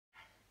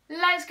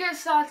let's get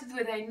started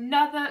with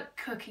another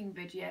cooking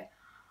video.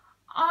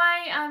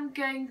 I am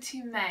going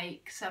to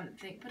make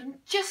something, but I'm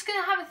just going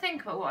to have a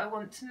think about what I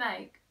want to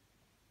make.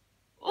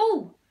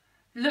 Oh,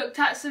 looked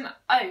at some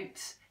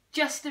oats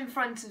just in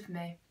front of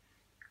me.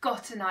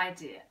 Got an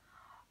idea.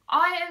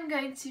 I am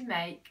going to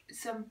make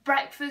some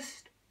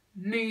breakfast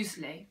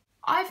muesli.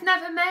 I've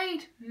never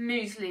made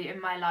muesli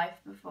in my life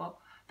before,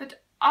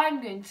 but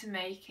I'm going to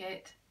make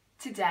it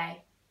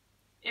today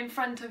in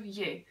front of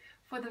you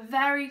for the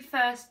very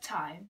first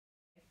time.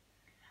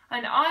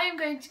 And I am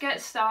going to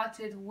get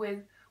started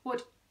with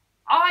what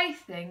I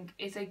think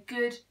is a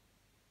good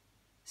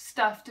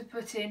stuff to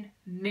put in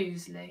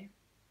muesli.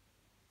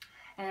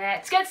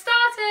 Let's get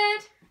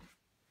started!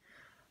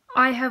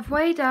 I have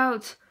weighed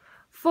out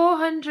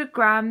 400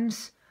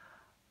 grams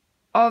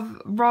of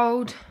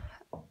rolled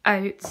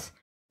oats.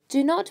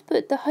 Do not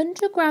put the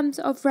 100 grams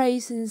of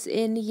raisins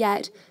in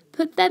yet,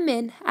 put them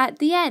in at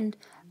the end,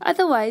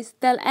 otherwise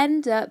they'll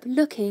end up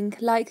looking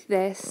like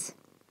this.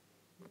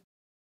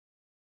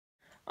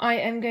 I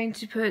am going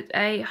to put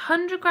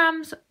 100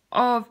 grams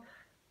of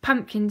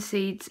pumpkin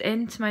seeds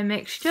into my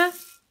mixture.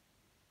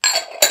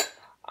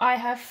 I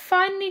have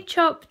finely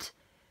chopped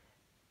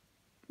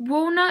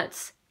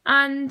walnuts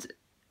and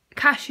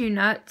cashew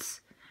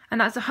nuts,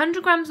 and that's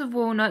 100 grams of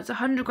walnuts,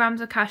 100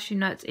 grams of cashew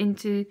nuts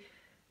into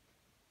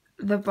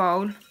the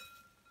bowl.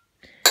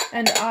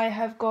 And I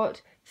have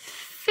got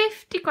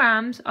 50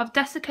 grams of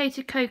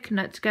desiccated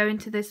coconut to go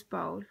into this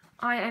bowl.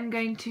 I am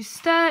going to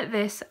stir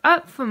this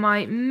up for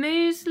my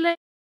muesli.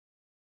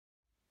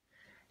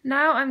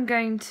 Now I'm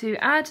going to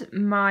add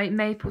my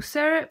maple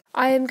syrup.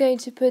 I am going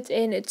to put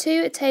in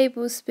 2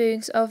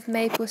 tablespoons of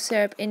maple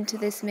syrup into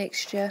this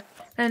mixture.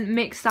 And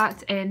mix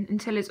that in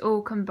until it's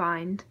all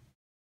combined.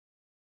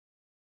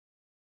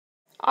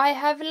 I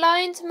have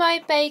lined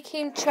my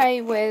baking tray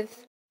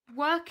with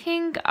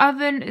working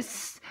oven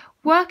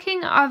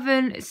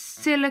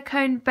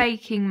silicone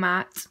baking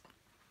mat.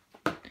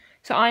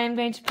 So I am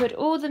going to put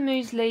all the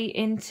muesli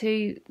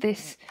into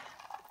this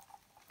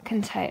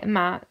container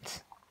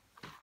mat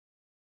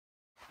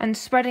and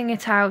spreading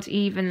it out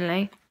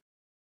evenly.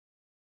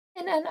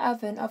 In an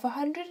oven of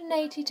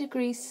 180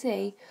 degrees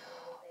C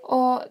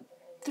or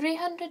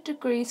 300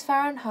 degrees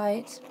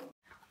Fahrenheit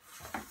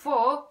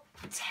for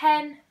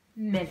 10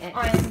 minutes.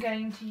 I am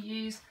going to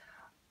use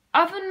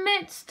oven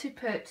mitts to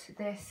put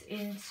this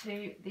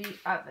into the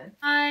oven.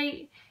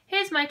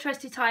 Here's my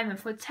trusty timer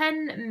for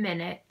 10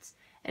 minutes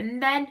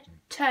and then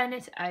turn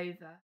it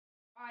over.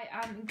 I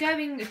am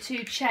going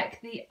to check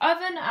the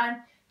oven and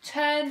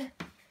turn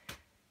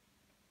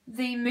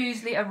the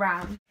muesli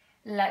around.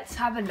 Let's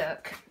have a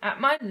look at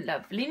my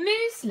lovely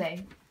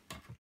muesli.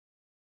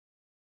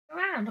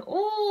 Around.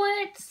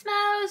 Oh, it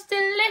smells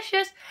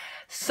delicious.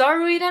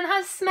 Sorry we don't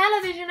have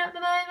smell-o-vision at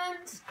the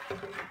moment.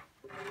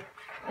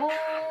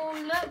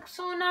 Oh, looks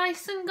all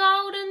nice and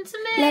golden to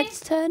me. Let's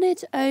turn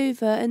it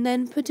over and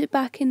then put it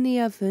back in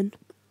the oven.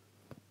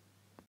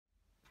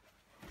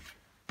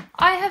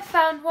 I have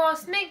found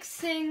whilst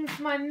mixing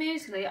my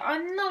muesli,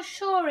 I'm not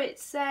sure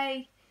it's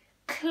a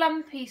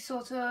clumpy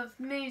sort of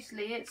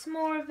muesli. It's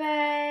more of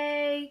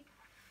a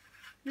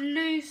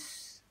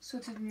loose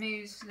sort of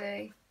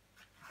muesli.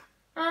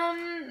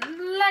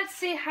 Let's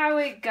see how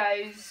it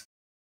goes.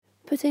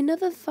 Put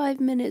another 5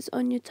 minutes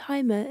on your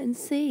timer and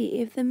see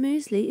if the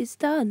muesli is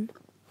done.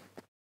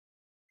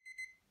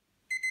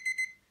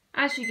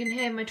 As you can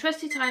hear, my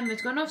trusty timer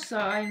has gone off, so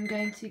I'm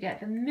going to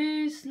get the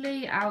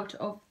muesli out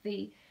of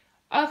the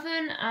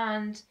oven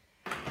and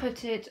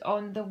put it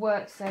on the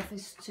work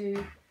surface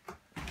to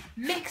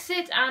mix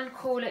it and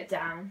cool it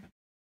down.